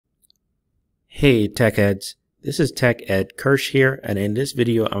Hey TechEds, this is TechEdKirsch here, and in this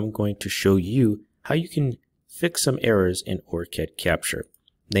video I'm going to show you how you can fix some errors in ORCAD capture,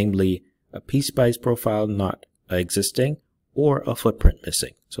 namely a PSPICE profile not existing or a footprint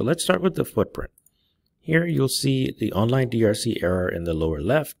missing. So let's start with the footprint. Here you'll see the online DRC error in the lower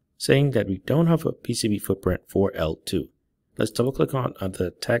left saying that we don't have a PCB footprint for L2. Let's double click on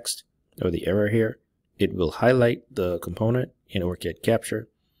the text or the error here. It will highlight the component in ORCAD capture.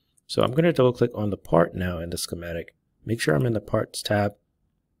 So I'm going to double click on the part now in the schematic. Make sure I'm in the parts tab.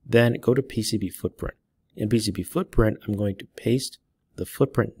 Then go to PCB footprint. In PCB footprint, I'm going to paste the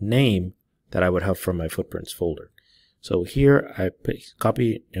footprint name that I would have from my footprints folder. So here I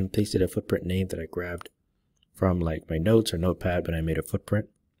copied and pasted a footprint name that I grabbed from like my notes or notepad when I made a footprint.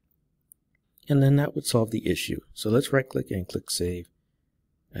 And then that would solve the issue. So let's right click and click save.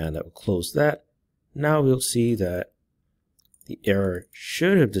 And that will close that. Now we'll see that the error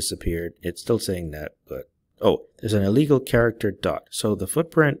should have disappeared. It's still saying that, but oh, there's an illegal character dot. So the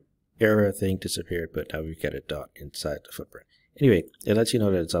footprint error thing disappeared, but now we get a dot inside the footprint. Anyway, it lets you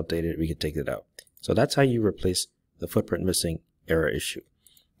know that it's updated. We can take it out. So that's how you replace the footprint missing error issue.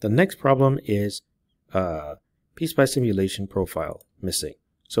 The next problem is PSPICE simulation profile missing.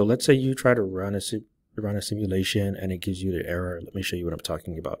 So let's say you try to run a simulation and it gives you the error. Let me show you what I'm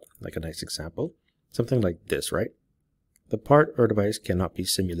talking about, like a nice example. Something like this, right? The part or device cannot be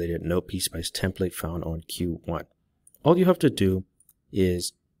simulated. No PSPICE template found on Q1. All you have to do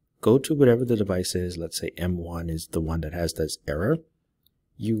is go to whatever the device is. Let's say M1 is the one that has this error.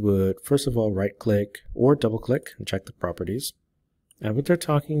 You would first of all right click or double click and check the properties. And what they're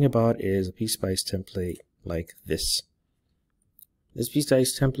talking about is a PSPICE template like this. This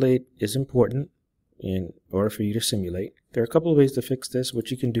PSPICE template is important in order for you to simulate. There are a couple of ways to fix this.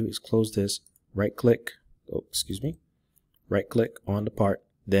 What you can do is close this, right click on the part,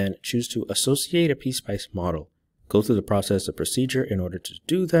 then choose to associate a PSPICE model. Go through the process of procedure in order to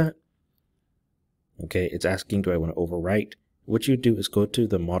do that. Okay, it's asking, do I want to overwrite? What you do is go to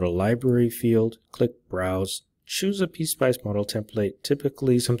the model library field, click browse, choose a PSPICE model template,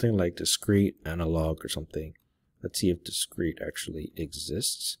 typically something like discrete, analog, or something. Let's see if discrete actually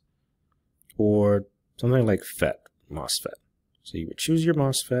exists. Or something like FET, MOSFET. So you would choose your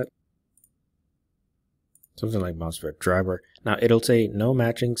MOSFET. Something like MOSFET driver. Now it'll say no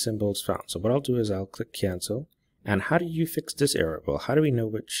matching symbols found. So what I'll do is I'll click cancel. And how do you fix this error? Well, how do we know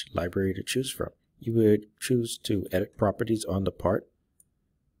which library to choose from? You would choose to edit properties on the part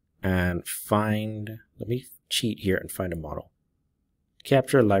and find, let me cheat here and find a model.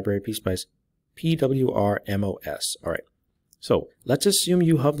 Capture library PSPICE PWRMOS. All right. So let's assume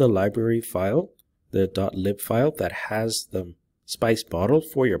you have the library file, the .lib file that has the SPICE model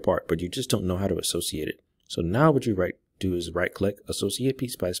for your part, but you just don't know how to associate it. So now what you do is right click, associate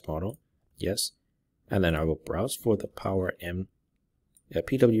PSPICE model, yes, and then I will browse for the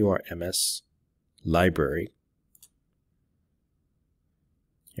PWRMS library.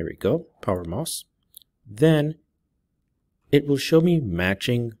 Here we go, PowerMOS. Then it will show me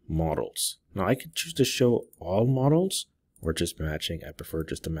matching models. Now I could choose to show all models or just matching. I prefer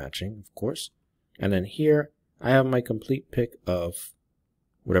just a matching, of course. And then here I have my complete pick of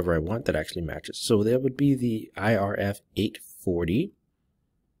whatever I want that actually matches. So that would be the IRF 840.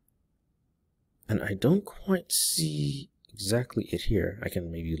 And I don't quite see exactly it here. I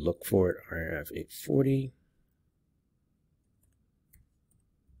can maybe look for it, IRF 840.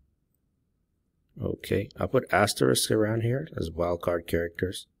 Okay, I'll put asterisk around here as wildcard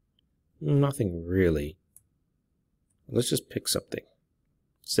characters. Nothing really. Let's just pick something.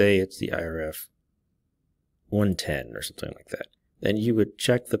 Say it's the IRF 110 or something like that. Then you would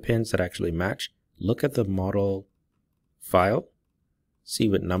check the pins that actually match, look at the model file, see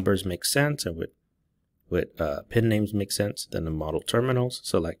what numbers make sense and what pin names make sense, then the model terminals,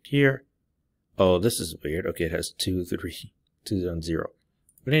 select here. Oh, this is weird. Okay, it has 2, 3, 2 and 0.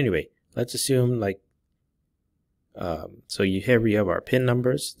 But anyway, let's assume like, so here we have our pin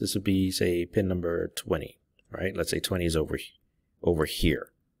numbers. This would be, say, pin number 20, right? Let's say 20 is over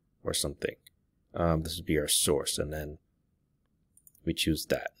here or something. This would be our source, and then we choose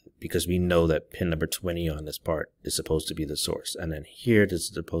that because we know that pin number 20 on this part is supposed to be the source. And then here, this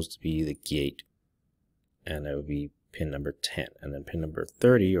is supposed to be the gate, and that would be pin number 10. And then pin number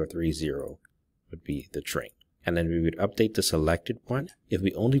 30 or 30 would be the drain. And then we would update the selected one if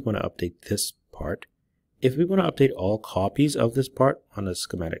we only want to update this part. If we want to update all copies of this part on a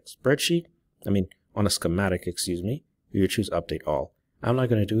schematic spreadsheet, on a schematic, excuse me, we would choose update all. I'm not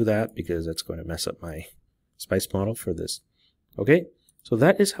going to do that because that's going to mess up my SPICE model for this. Okay, so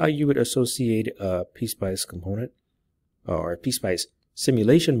that is how you would associate a PSPICE component or a PSPICE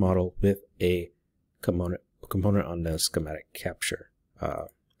simulation model with a component on the schematic capture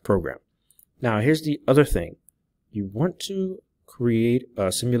program. Now, here's the other thing. You want to create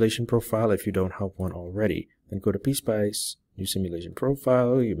a simulation profile if you don't have one already. Then go to PSPICE, new simulation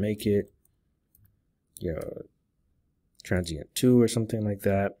profile, you make it, transient 2 or something like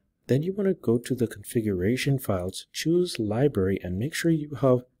that. Then you want to go to the configuration files, choose library, and make sure you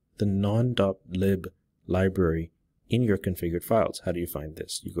have the non.lib library in your configured files. How do you find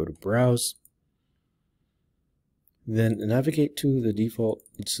this? You go to Browse, then navigate to the default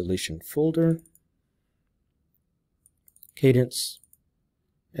installation folder, Cadence,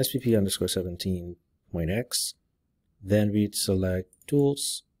 SPP_17.x, then we'd select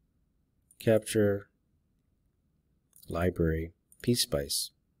Tools, Capture, Library,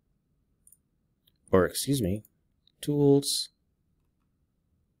 PSPICE, Tools,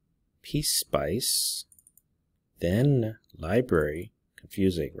 PSPICE, then Library,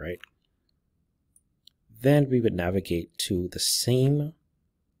 confusing, right? Then we would navigate to the same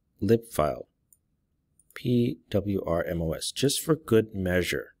lib file, PWRMOS, just for good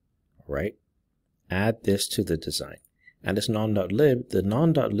measure, right? Add this to the design. And this non.lib, the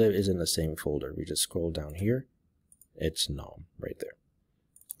non.lib is in the same folder. We just scroll down here. It's nom right there.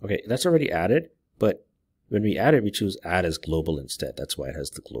 Okay, that's already added, but when we add it, we choose add as global instead. That's why it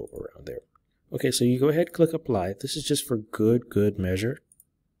has the globe around there. Okay, so you go ahead, click apply. This is just for good measure,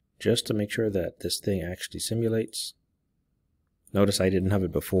 just to make sure that this thing actually simulates. Notice I didn't have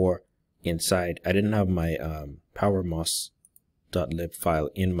it before inside. I didn't have my powermos.lib file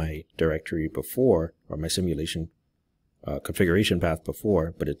in my directory before, or my simulation configuration path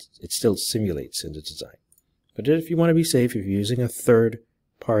before, but it still simulates in the design. But if you want to be safe, if you're using a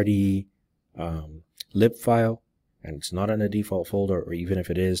third-party lib file and it's not in a default folder, or even if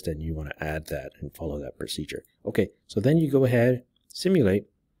it is, then you want to add that and follow that procedure. Okay, so then you go ahead, simulate,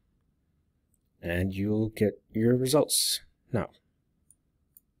 and you'll get your results. Now,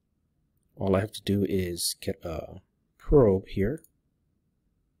 all I have to do is get a probe here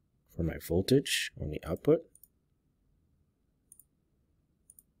for my voltage on the output.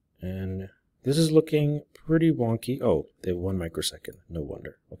 And this is looking pretty wonky. Oh, they're 1 microsecond, no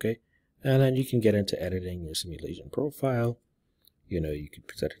wonder. Okay, and then you can get into editing your simulation profile. You can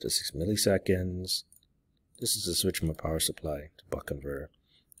set it to 6 milliseconds. This is to switch from a power supply to buck converter.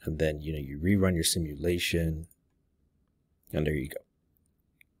 And then, you rerun your simulation. And there you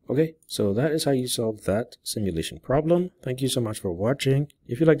go. Okay, so that is how you solve that simulation problem. Thank you so much for watching.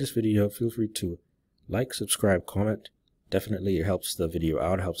 If you like this video, feel free to like, subscribe, comment. Definitely it helps the video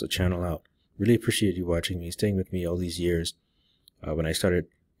out, helps the channel out. Really appreciate you watching me, staying with me all these years. When I started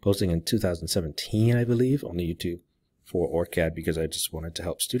posting in 2017, I believe, on the YouTube for ORCAD, because I just wanted to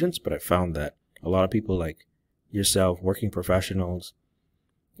help students. But I found that a lot of people like yourself, working professionals,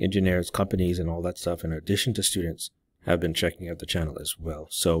 engineers, companies, and all that stuff, in addition to students, have been checking out the channel as well.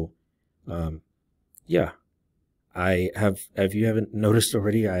 So, yeah, if you haven't noticed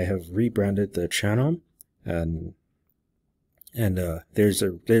already, I have rebranded the channel, and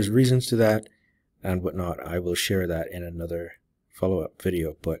there's reasons to that and whatnot. I will share that in another follow-up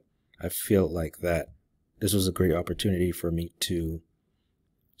video, but I feel like that this was a great opportunity for me to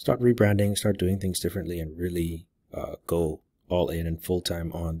start rebranding, start doing things differently, and really go all in and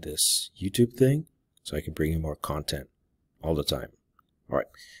full-time on this YouTube thing, so I can bring you more content all the time. All right,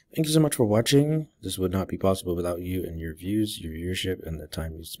 thank you so much for watching. This would not be possible without you and your views, your viewership, and the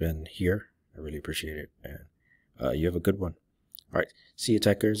time you spend here. I really appreciate it, and you have a good one. All right, see you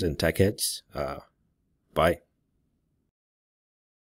techers and tech heads. Bye.